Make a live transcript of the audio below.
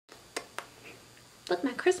Look,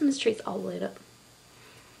 my Christmas tree's all lit up.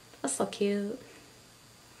 That's so cute.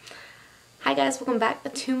 Hi guys, welcome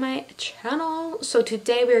back to my channel. So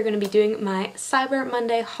today we are going to be doing my Cyber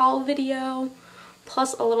Monday haul video,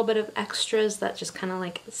 plus a little bit of extras that just kind of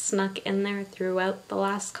like snuck in there throughout the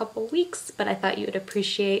last couple weeks, but I thought you would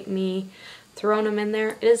appreciate me throwing them in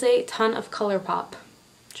there. It is a ton of Colourpop.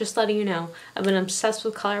 Just letting you know, I've been obsessed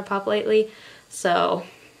with Colourpop lately, so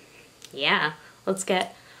yeah, let's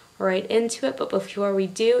get right into it. But before we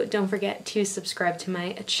do, don't forget to subscribe to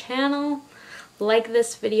my channel, like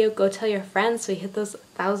this video, go tell your friends so we hit those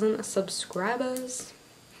 1,000 subscribers.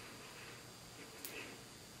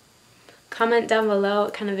 Comment down below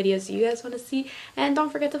what kind of videos you guys want to see, and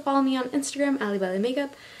don't forget to follow me on Instagram,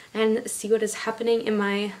 allieballiemakeup, and see what is happening in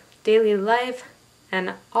my daily life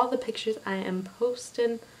and all the pictures I am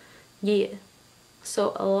posting. Yeah.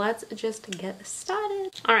 So let's just get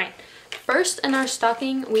started. Alright, first in our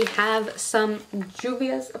stocking we have some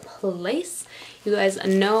Juvia's Place. You guys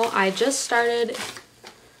know I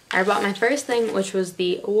bought my first thing, which was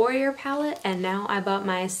the Warrior palette, and now I bought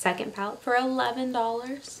my second palette for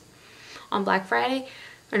 $11 on Black Friday,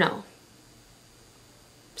 or no,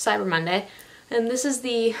 Cyber Monday. And this is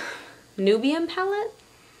the Nubian palette.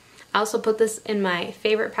 I also put this in my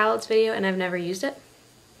favorite palettes video and I've never used it,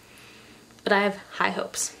 but I have high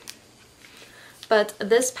hopes. But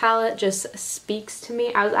this palette just speaks to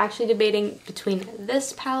me. I was actually debating between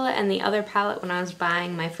this palette and the other palette when I was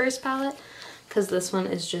buying my first palette, because this one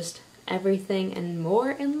is just everything and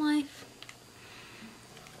more in life.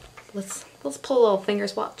 Let's pull a little finger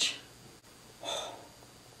swatch.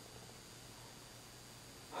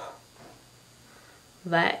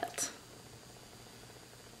 That.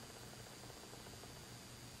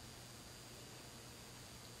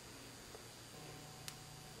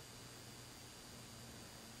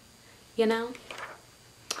 You know,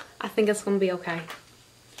 I think it's gonna be okay.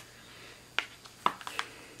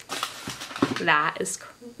 That is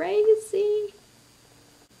crazy.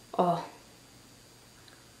 Oh,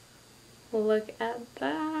 look at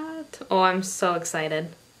that. Oh, I'm so excited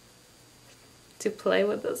to play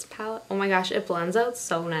with this palette. Oh my gosh, it blends out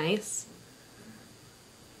so nice.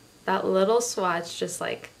 That little swatch just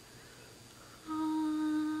like,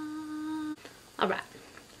 all right.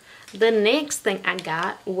 The next thing I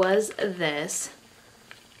got was this,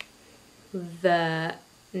 the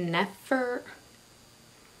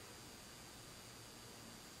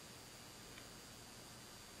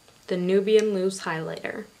the Nubian loose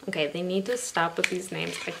highlighter. Okay, they need to stop with these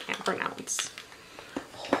names I can't pronounce.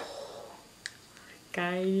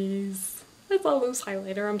 Guys, it's a loose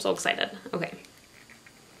highlighter. I'm so excited. Okay.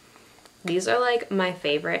 These are like my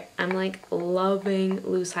favorite. I'm like loving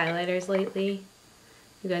loose highlighters lately.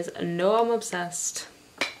 You guys know I'm obsessed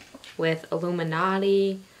with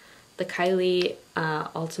Illuminati, the Kylie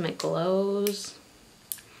Ultimate Glows.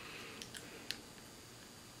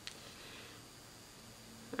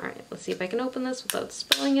 Alright, let's see if I can open this without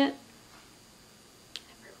spilling it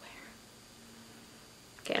everywhere.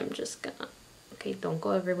 Okay, I'm just gonna... Okay, don't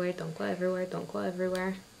go everywhere, don't go everywhere, don't go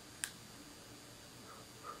everywhere.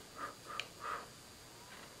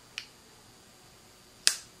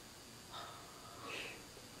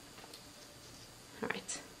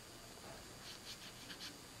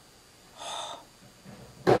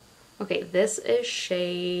 Okay, this is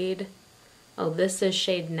shade, this is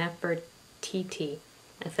shade Nefertiti,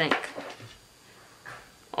 I think.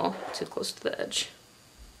 Oh, too close to the edge.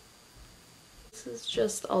 This is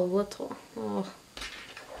just a little, oh,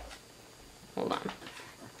 hold on.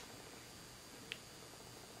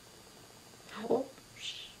 Oh,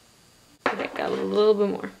 okay, got a little bit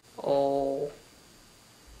more. Oh.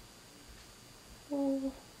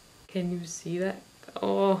 Oh, can you see that?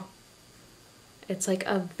 Oh. It's like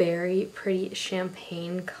a very pretty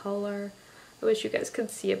champagne color. I wish you guys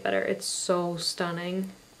could see it better. It's so stunning.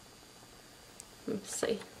 Let's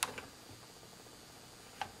see.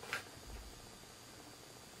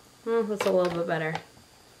 Oh, that's a little bit better.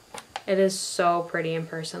 It is so pretty in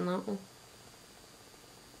person though.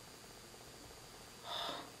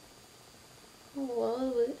 I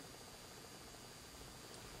love it.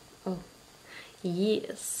 Oh,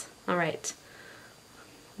 yes. All right.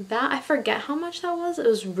 That, I forget how much that was. It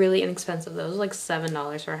was really inexpensive though. It was like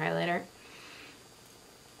 $7 for a highlighter.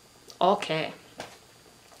 Okay.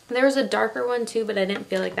 There was a darker one too, but I didn't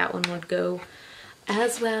feel like that one would go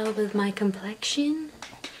as well with my complexion.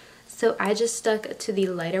 So I just stuck to the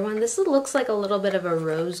lighter one. This looks like a little bit of a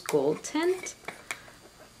rose gold tint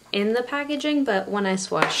in the packaging, but when I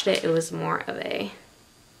swatched it, it was more of a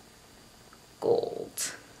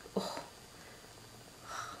gold. Oh,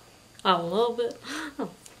 I love it. Oh.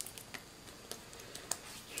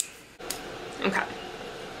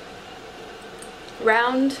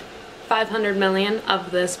 round 500 million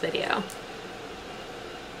of this video.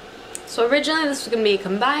 So originally this was going to be a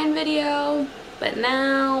combined video, but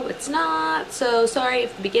now it's not. So sorry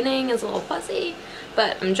if the beginning is a little fuzzy,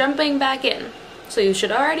 but I'm jumping back in. So you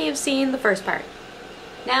should already have seen the first part.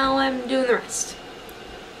 Now I'm doing the rest.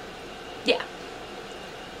 Yeah.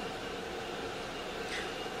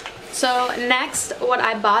 So next, what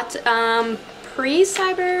I bought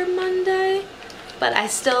pre-Cyber Monday, but I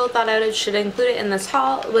still thought I should include it in this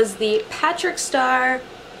haul, was the Patrick Starrr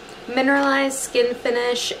Mineralized Skin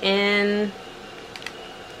Finish in,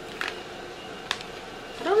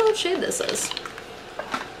 I don't know what shade this is.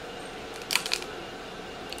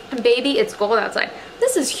 Baby, it's gold outside.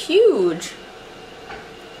 This is huge.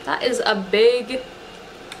 That is a big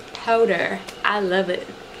powder. I love it.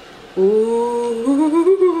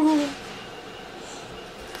 Ooh.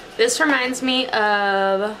 This reminds me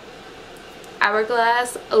of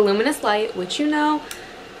Hourglass Luminous Light, which you know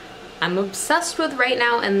I'm obsessed with right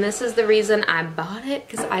now, and this is the reason I bought it,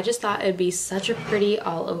 because I just thought it'd be such a pretty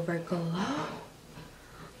all over glow.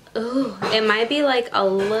 Ooh, it might be like a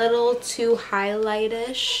little too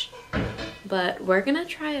highlight-ish, but we're gonna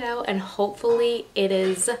try it out and hopefully it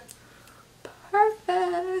is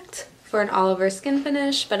perfect for an all over skin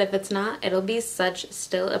finish. But if it's not, it'll be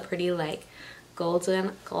still a pretty like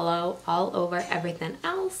golden glow all over everything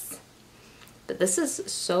else. But this is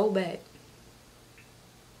so big.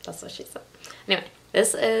 That's what she said. Anyway,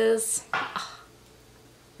 this is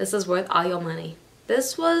worth all your money.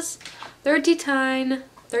 This was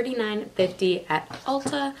 $39.50 at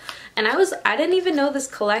Ulta, and I didn't even know this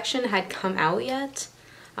collection had come out yet.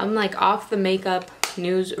 I'm like off the makeup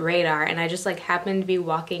news radar, and I just like happened to be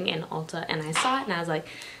walking in Ulta and I saw it and I was like,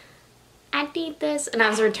 I need this. And I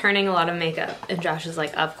was returning a lot of makeup and Josh was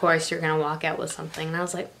like, of course you're gonna walk out with something. And I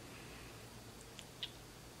was like,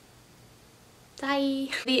 bye.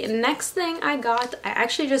 The next thing I got, I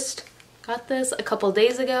actually just got this a couple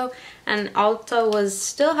days ago, and Ulta was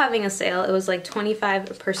still having a sale. It was like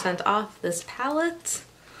 25% off this palette,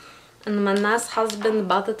 and my nice husband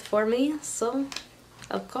bought it for me, so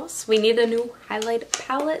of course we need a new highlight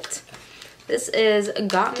palette. This is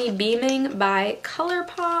Got Me Beaming by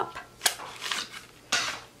Colourpop.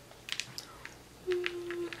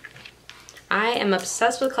 I am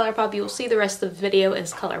obsessed with Colourpop. You will see the rest of the video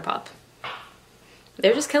is Colourpop.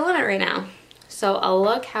 They're just killing it right now. So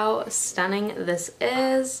look how stunning this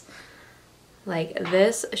is. Like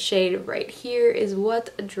this shade right here is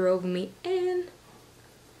what drove me in.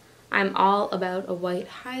 I'm all about a white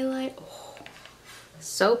highlight. Oh,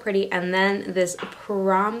 so pretty. And then this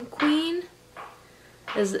Prom Queen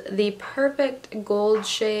is the perfect gold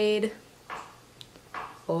shade.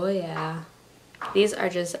 Oh yeah. These are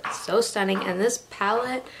just so stunning. And this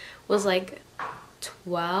palette was like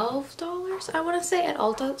 $12, I want to say, at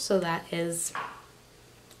Ulta, so that is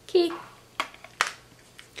key.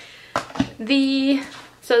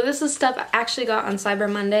 So this is stuff I actually got on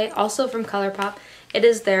Cyber Monday, also from Colourpop. It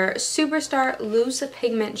is their Superstar Loose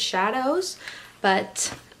Pigment Shadows,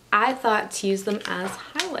 but I thought to use them as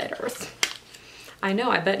highlighters. I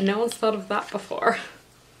know, I bet no one's thought of that before.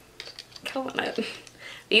 Killing it.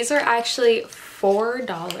 These are actually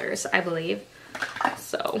 $4, I believe,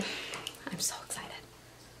 so I'm so excited.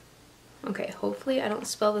 Okay, hopefully I don't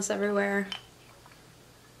spill this everywhere.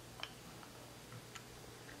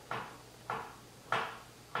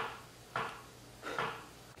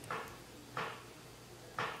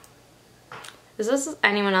 Is this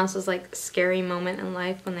anyone else's like scary moment in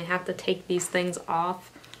life when they have to take these things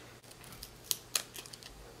off?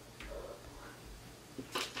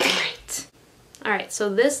 Alright, so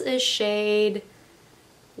this is shade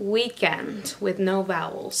Wknd with no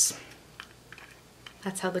vowels.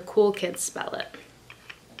 That's how the cool kids spell it.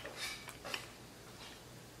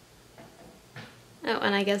 Oh,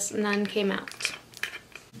 and I guess none came out.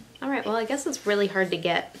 Alright, well I guess it's really hard to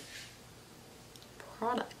get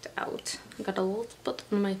product out. I got a little spot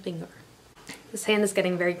on my finger. This hand is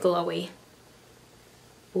getting very glowy.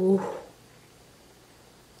 Ooh.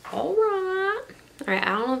 Alright. Alright, I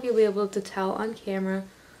don't know if you'll be able to tell on camera.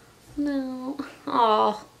 No.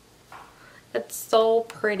 Oh. It's so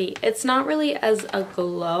pretty. It's not really as a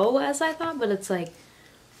glow as I thought, but it's like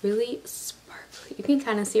really sparkly. You can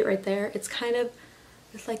kind of see it right there. It's kind of,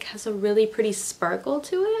 it's like has a really pretty sparkle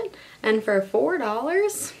to it. And for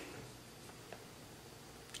 $4,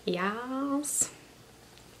 yes.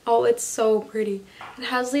 Oh, it's so pretty. It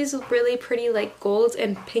has these really pretty like gold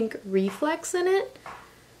and pink reflex in it.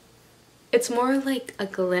 It's more like a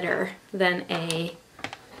glitter than a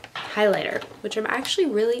highlighter, which I'm actually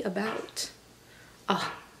really about.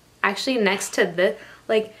 Oh, actually next to this,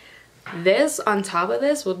 like This on top of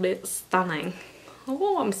this would be stunning.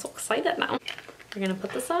 Oh, I'm so excited now. We're gonna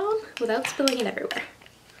put this on without spilling it everywhere.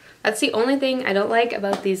 That's the only thing I don't like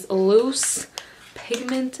about these loose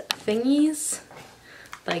pigment thingies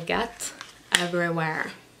that I get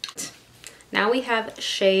everywhere. Now we have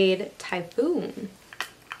shade Typhoon.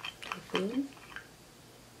 Typhoon.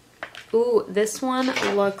 Ooh, this one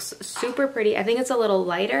looks super pretty. I think it's a little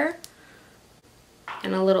lighter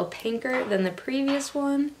and a little pinker than the previous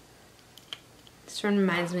one. This one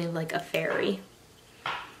reminds me of like a fairy.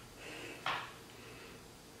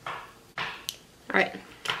 All right,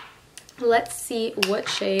 let's see what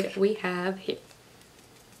shade we have here.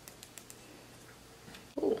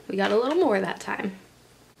 Oh, we got a little more that time.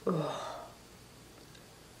 Oh,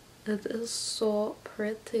 it is so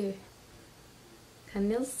pretty.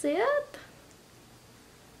 Can you see it?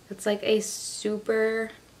 It's like a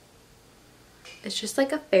super, it's just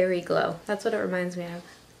like a fairy glow. That's what it reminds me of.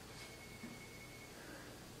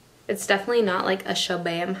 It's definitely not like a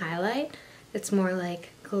shabam highlight. It's more like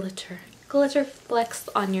glitter. Glitter flecks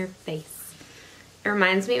on your face. It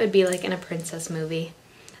reminds me it would be like in a princess movie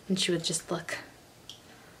and she would just look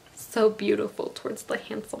so beautiful towards the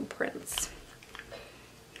handsome prince.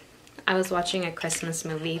 I was watching a Christmas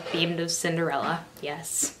movie themed of Cinderella.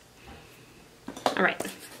 Yes. All right.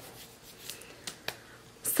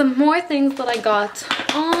 Some more things that I got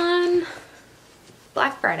on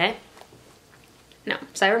Black Friday. No,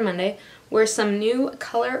 Cyber Monday were some new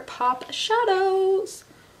Colourpop shadows.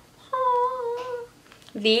 Aww.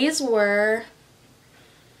 These were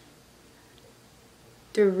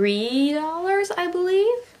 $3, I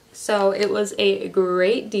believe. So it was a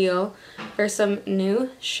great deal for some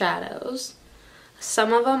new shadows.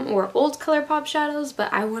 Some of them were old Colourpop shadows,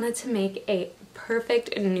 but I wanted to make a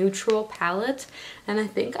perfect neutral palette, and I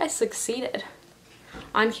think I succeeded.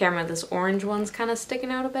 On camera, this orange one's kind of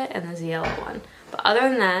sticking out a bit, and this yellow one. But other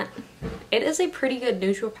than that, it is a pretty good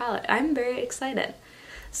neutral palette. I'm very excited.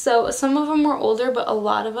 So some of them were older, but a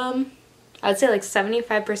lot of them, I'd say like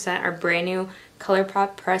 75% are brand new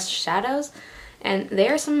Colourpop pressed shadows. And they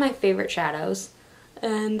are some of my favorite shadows.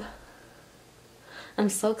 And I'm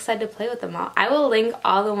so excited to play with them all. I will link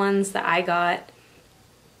all the ones that I got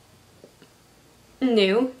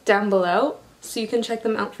new down below, so you can check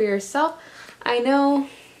them out for yourself. I know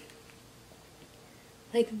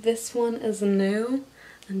like this one is new,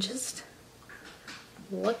 and just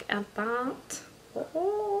look at that.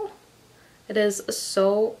 Oh, it is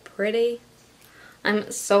so pretty.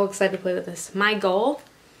 I'm so excited to play with this. My goal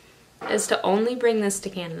is to only bring this to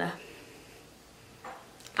Canada.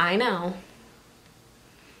 I know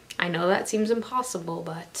that seems impossible,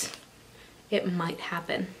 but it might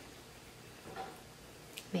happen.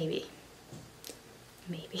 Maybe.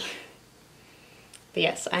 But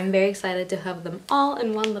yes, I'm very excited to have them all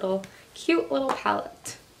in one little cute little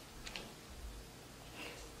palette.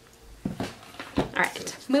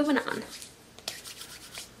 Alright, moving on.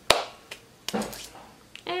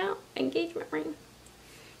 Ow, engagement ring.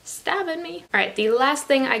 Stabbing me. Alright, the last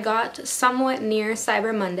thing I got somewhat near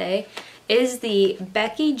Cyber Monday is the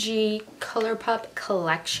Becky G Colourpop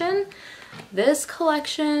collection. This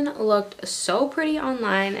collection looked so pretty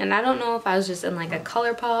online, and I don't know if I was just in like a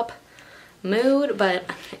Colourpop mood, but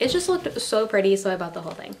it just looked so pretty, so I bought the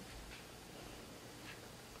whole thing.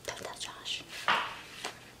 Don't tell Josh.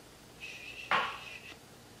 He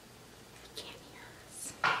can't hear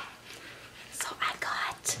us. So I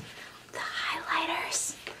got the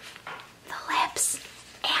highlighters, the lips,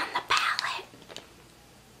 and the palette.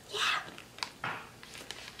 Yeah.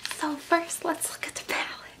 So first, let's look at the palette.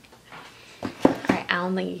 Alright, I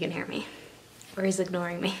don't think you can hear me. Or he's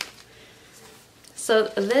ignoring me. So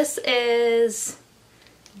this is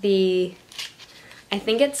the, I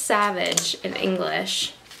think it's Savage in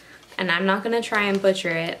English, and I'm not gonna try and butcher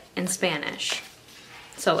it in Spanish.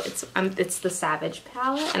 So it's the Savage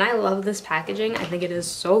palette, and I love this packaging. I think it is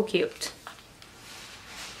so cute.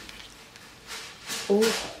 Ooh.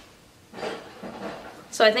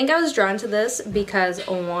 So I think I was drawn to this because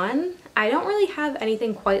one, I don't really have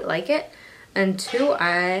anything quite like it, and two,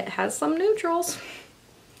 it has some neutrals.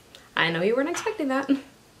 I know you weren't expecting that,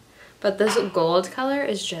 but this gold color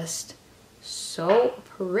is just so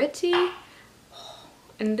pretty,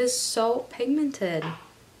 and it is so pigmented.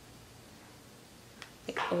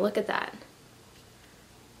 Like, look at that.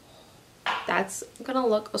 That's gonna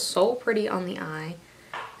look so pretty on the eye.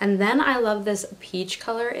 And then I love this peach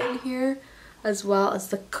color in here, as well as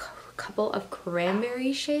the couple of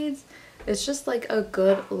cranberry shades. It's just like a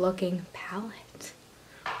good looking palette.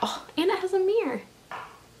 Oh, and it has a mirror.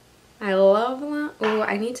 I love that. Oh,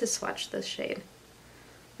 I need to swatch this shade.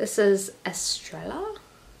 This is Estrella.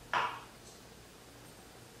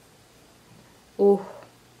 Oh,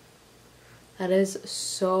 that is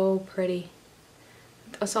so pretty.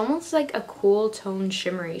 It's almost like a cool tone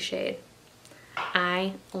shimmery shade.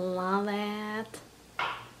 I love it.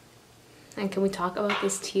 And can we talk about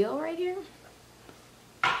this teal right here?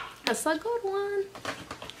 That's a good one.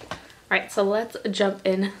 Alright, so let's jump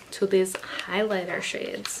into these highlighter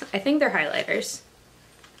shades. I think they're highlighters.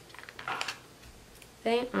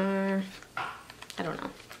 They are, I don't know.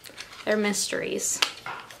 They're mysteries.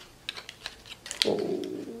 Oh,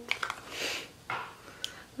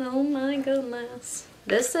 oh my goodness.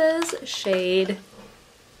 This is shade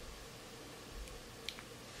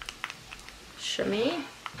Shimmy?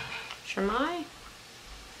 Shimai?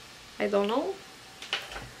 I don't know.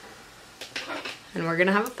 And we're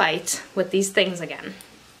gonna have a fight with these things again.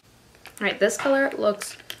 Alright, this color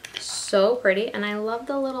looks so pretty, and I love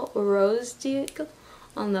the little rose decal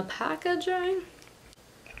on the packaging.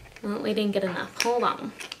 Well, we didn't get enough. Hold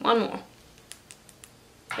on. One more.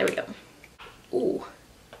 There we go. Ooh.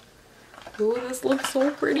 Ooh, this looks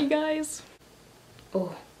so pretty, guys.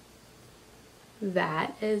 Oh.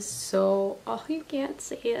 That is so... Oh, you can't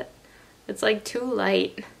see it. It's like too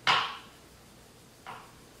light.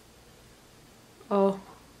 Oh.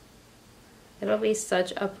 It'll be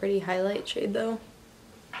such a pretty highlight shade, though.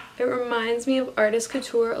 It reminds me of Artist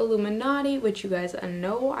Couture Illuminati, which you guys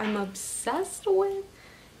know I'm obsessed with.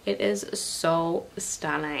 It is so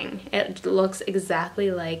stunning. It looks exactly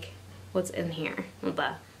like what's in here.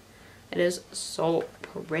 It is so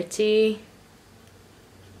pretty.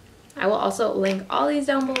 I will also link all these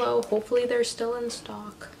down below. Hopefully they're still in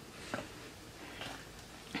stock.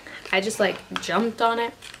 I just like jumped on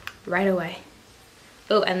it right away.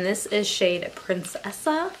 Oh, and this is shade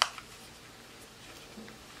Princesa.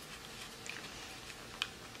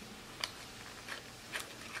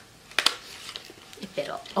 If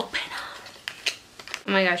it'll open up.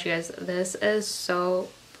 Oh my gosh, you guys, this is so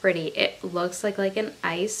pretty. It looks like an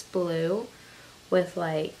ice blue with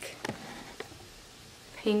like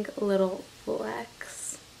pink little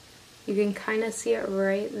flecks. You can kind of see it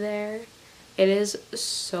right there. It is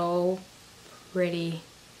so pretty.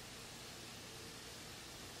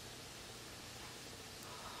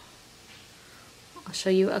 I'll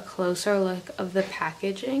show you a closer look of the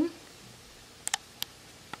packaging.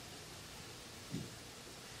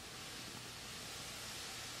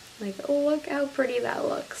 Like, oh, look how pretty that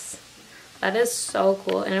looks. That is so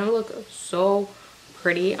cool, and it'll look so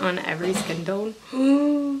pretty on every skin tone.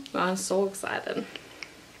 I'm so excited.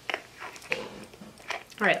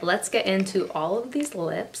 Alright, let's get into all of these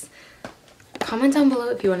lips. Comment down below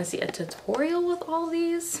if you want to see a tutorial with all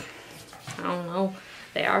these. I don't know.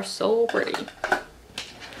 They are so pretty.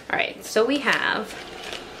 Alright, so we have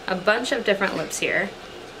a bunch of different lips here.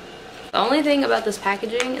 The only thing about this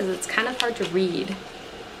packaging is it's kind of hard to read.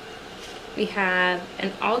 We have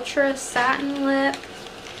an ultra satin lip,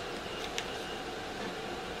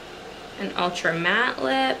 an ultra matte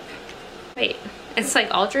lip. Wait, it's like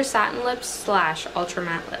ultra satin lip slash ultra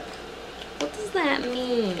matte lip. What does that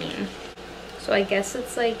mean? So I guess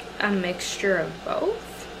it's like a mixture of both.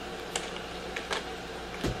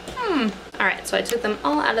 Alright, so I took them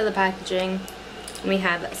all out of the packaging. And we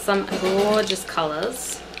have some gorgeous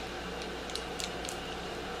colors.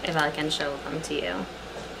 If I can show them to you.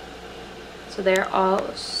 So they're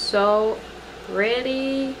all so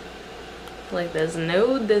pretty. Like this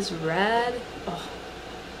nude, this red. Oh,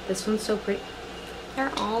 this one's so pretty.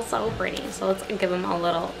 They're all so pretty. So let's give them a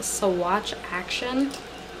little swatch action.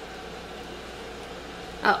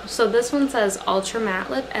 Oh, so this one says Ultra Matte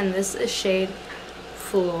Lip, and this is shade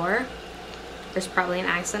Flor. There's probably an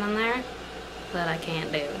accent on there that I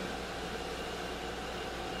can't do.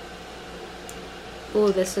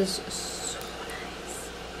 Ooh, this is so nice.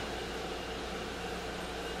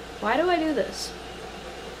 Why do I do this?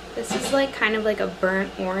 This is like kind of like a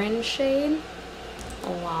burnt orange shade.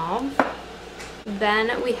 Love.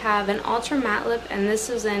 Then we have an ultra matte lip, and this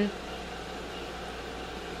is in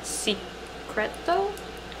Secreto.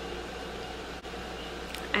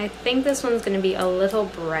 I think this one's gonna be a little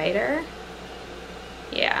brighter.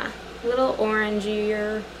 Yeah, a little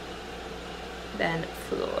orangier than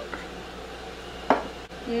Flor.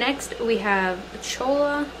 Next we have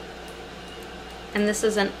Chola, and this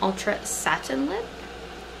is an ultra satin lip.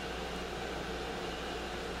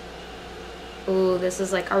 Ooh, this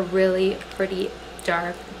is like a really pretty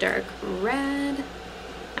dark red.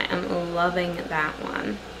 I am loving that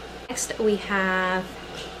one. Next we have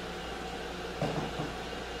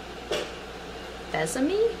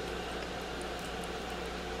Besame.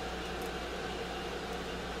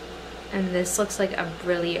 And this looks like a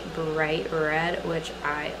really bright red, which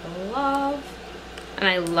I love. And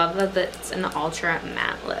I love that it's an ultra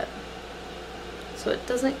matte lip, so it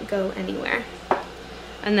doesn't go anywhere.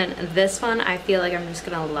 And then this one I feel like I'm just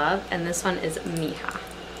gonna love, and this one is Mija.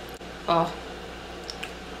 Oh,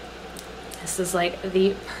 this is like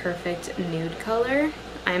the perfect nude color.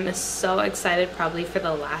 I'm so excited probably for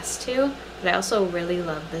the last two, but I also really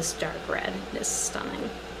love this dark red. It is stunning.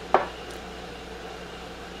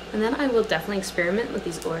 And then I will definitely experiment with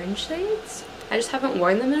these orange shades. I just haven't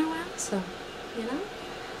worn them in a while, so, you know.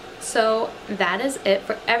 So that is it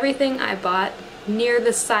for everything I bought near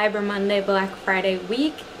the Cyber Monday, Black Friday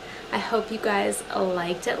week. I hope you guys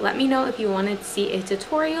liked it. Let me know if you wanted to see a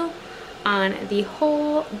tutorial on the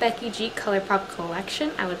whole Becky G Colourpop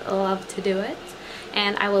collection. I would love to do it.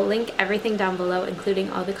 And I will link everything down below,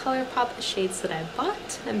 including all the Colourpop shades that I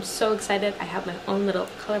bought. I'm so excited. I have my own little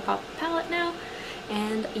Colourpop palette now.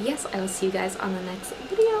 And yes, I will see you guys on the next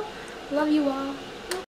video. Love you all.